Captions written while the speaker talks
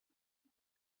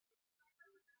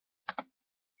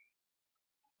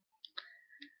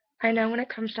I know when it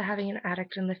comes to having an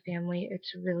addict in the family,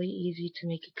 it's really easy to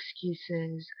make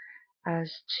excuses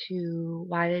as to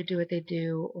why they do what they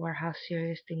do or how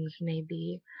serious things may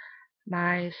be.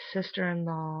 My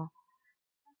sister-in-law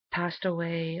passed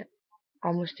away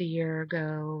almost a year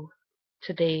ago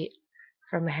to date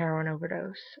from a heroin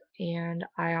overdose, and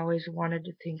I always wanted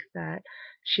to think that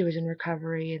she was in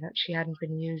recovery, that she hadn't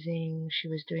been using, she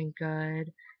was doing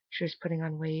good, she was putting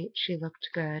on weight, she looked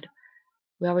good.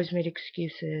 We always made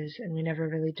excuses, and we never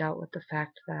really dealt with the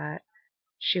fact that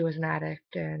she was an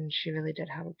addict and she really did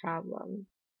have a problem.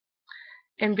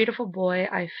 In Beautiful Boy,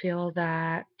 I feel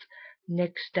that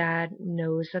Nick's dad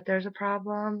knows that there's a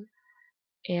problem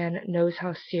and knows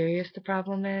how serious the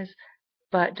problem is,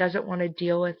 but doesn't want to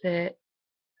deal with it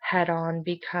head on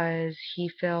because he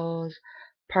feels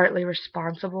partly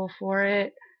responsible for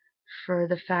it, for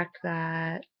the fact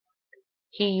that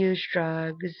he used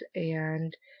drugs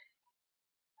and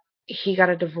he got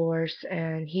a divorce,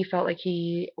 and he felt like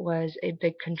he was a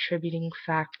big contributing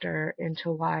factor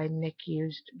into why Nick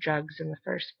used drugs in the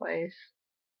first place.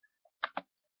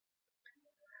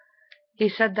 He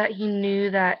said that he knew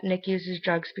that Nick uses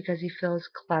drugs because he feels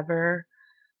clever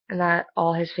and that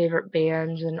all his favorite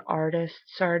bands and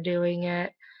artists are doing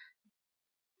it.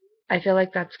 I feel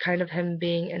like that's kind of him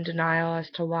being in denial as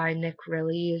to why Nick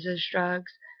really uses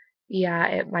drugs. Yeah,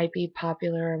 it might be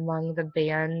popular among the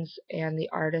bands and the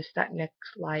artists that Nick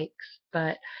likes,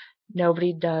 but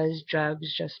nobody does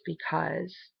drugs just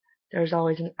because. There's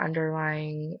always an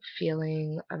underlying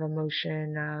feeling of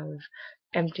emotion, of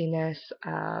emptiness,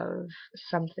 of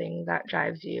something that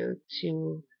drives you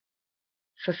to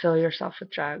fulfill yourself with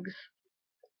drugs.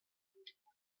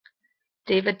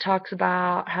 David talks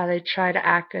about how they try to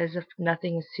act as if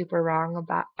nothing is super wrong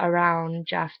about around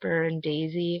Jasper and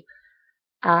Daisy.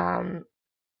 Um,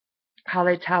 how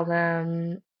they tell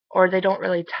them, or they don't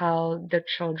really tell the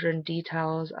children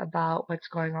details about what's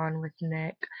going on with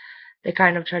Nick. They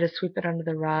kind of try to sweep it under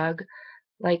the rug.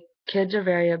 Like, kids are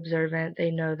very observant. They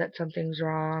know that something's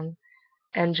wrong,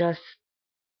 and just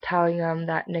telling them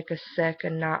that Nick is sick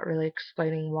and not really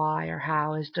explaining why or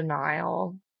how is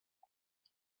denial.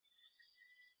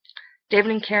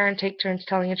 David and Karen take turns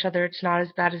telling each other it's not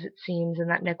as bad as it seems and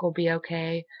that Nick will be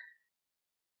okay.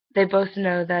 They both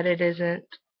know that it isn't,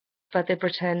 but they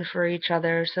pretend for each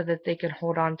other so that they can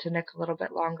hold on to Nick a little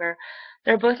bit longer.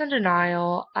 They're both in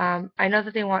denial. I know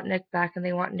that they want Nick back and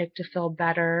they want Nick to feel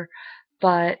better,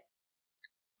 but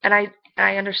and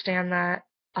I understand that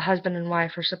a husband and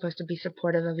wife are supposed to be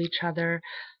supportive of each other.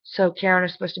 So Karen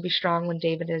is supposed to be strong when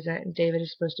David isn't, and David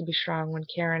is supposed to be strong when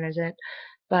Karen isn't.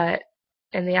 But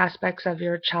in the aspects of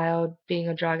your child being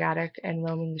a drug addict and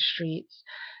roaming the streets,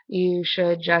 you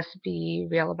should just be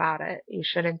real about it. You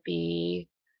shouldn't be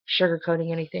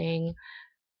sugarcoating anything.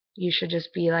 You should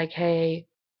just be like, hey,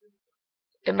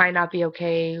 it might not be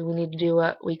okay. We need to do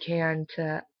what we can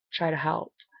to try to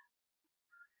help.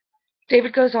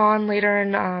 David goes on later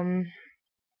in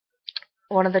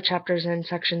one of the chapters in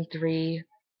section 3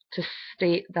 to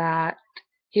state that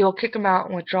he will kick him out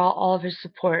and withdraw all of his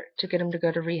support to get him to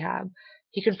go to rehab.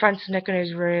 He confronts Nick in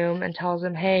his room and tells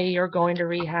him, hey, you're going to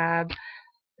rehab.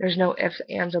 There's no ifs,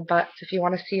 ands, or buts. If you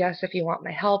want to see us, if you want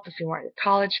my help, if you want your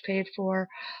college paid for,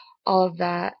 all of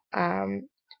that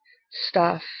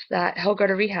stuff, that he'll go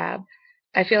to rehab.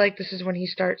 I feel like this is when he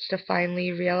starts to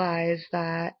finally realize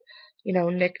that,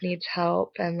 Nick needs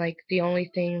help, and like the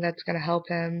only thing that's going to help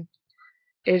him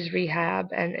is rehab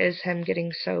and is him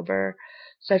getting sober.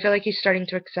 So I feel like he's starting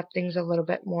to accept things a little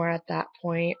bit more at that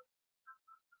point.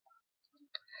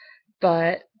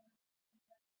 But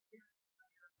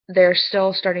they're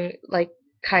still starting, like,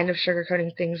 kind of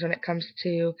sugarcoating things when it comes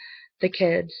to the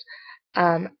kids.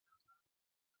 Um,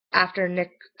 After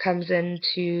Nick comes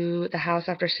into the house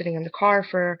after sitting in the car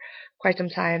for quite some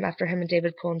time, after him and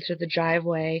David pull into the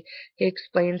driveway, he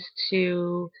explains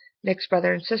to Nick's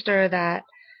brother and sister that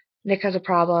Nick has a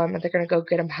problem and they're going to go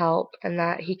get him help and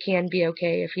that he can be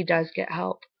okay if he does get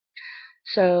help.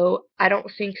 So I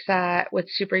don't think that with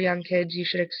super young kids you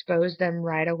should expose them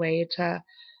right away to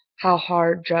how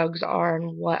hard drugs are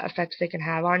and what effects they can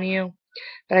have on you.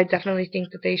 But I definitely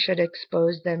think that they should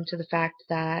expose them to the fact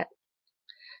that,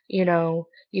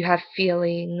 you have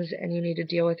feelings and you need to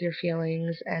deal with your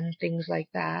feelings and things like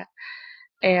that.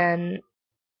 And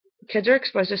kids are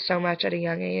exposed to so much at a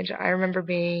young age. I remember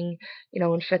being,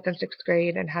 in fifth and sixth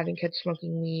grade and having kids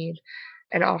smoking weed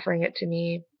and offering it to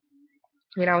me.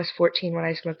 I was 14 when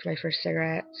I smoked my first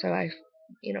cigarette, so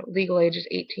legal age is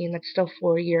 18. That's still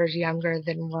 4 years younger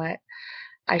than what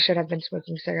I should have been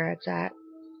smoking cigarettes at.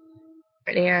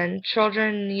 And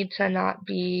children need to not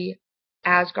be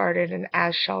as guarded and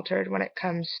as sheltered when it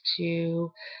comes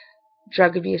to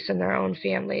drug abuse in their own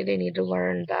family. They need to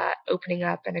learn that opening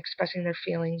up and expressing their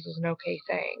feelings is an okay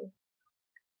thing.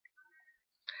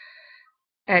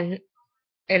 And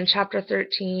in chapter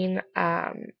 13,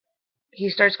 he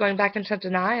starts going back into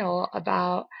denial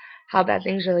about how bad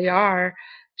things really are.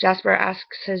 Jasper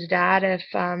asks his dad if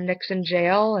Nick's in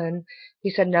jail, and he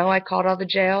said, no, I called all the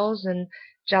jails. And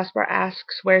Jasper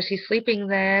asks, where's he sleeping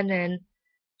then? And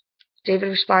David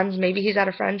responds, maybe he's at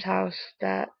a friend's house.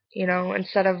 That,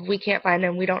 instead of we can't find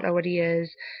him, we don't know what he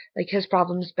is, like his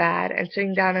problem's bad. And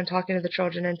sitting down and talking to the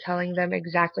children and telling them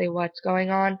exactly what's going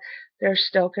on, they're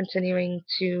still continuing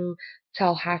to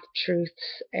tell half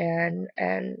truths and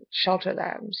shelter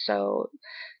them. So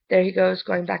there he goes,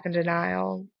 going back in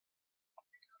denial.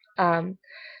 Um,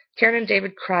 Karen and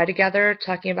David cry together,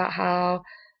 talking about how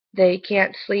they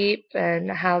can't sleep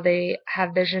and how they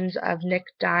have visions of Nick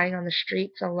dying on the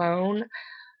streets alone.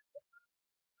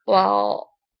 Well,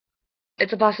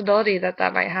 it's a possibility that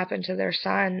that might happen to their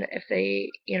son if they,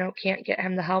 can't get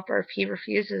him the help or if he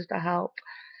refuses the help.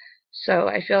 So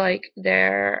I feel like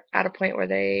they're at a point where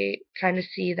they kind of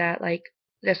see that, like,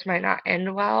 this might not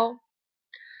end well.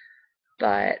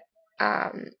 But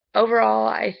overall,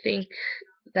 I think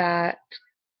that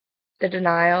the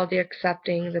denial, the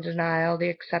accepting,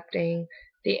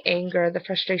 the anger, the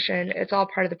frustration, it's all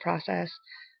part of the process.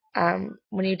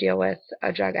 When you deal with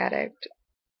a drug addict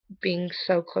being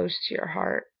so close to your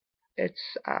heart,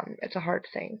 it's a hard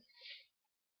thing.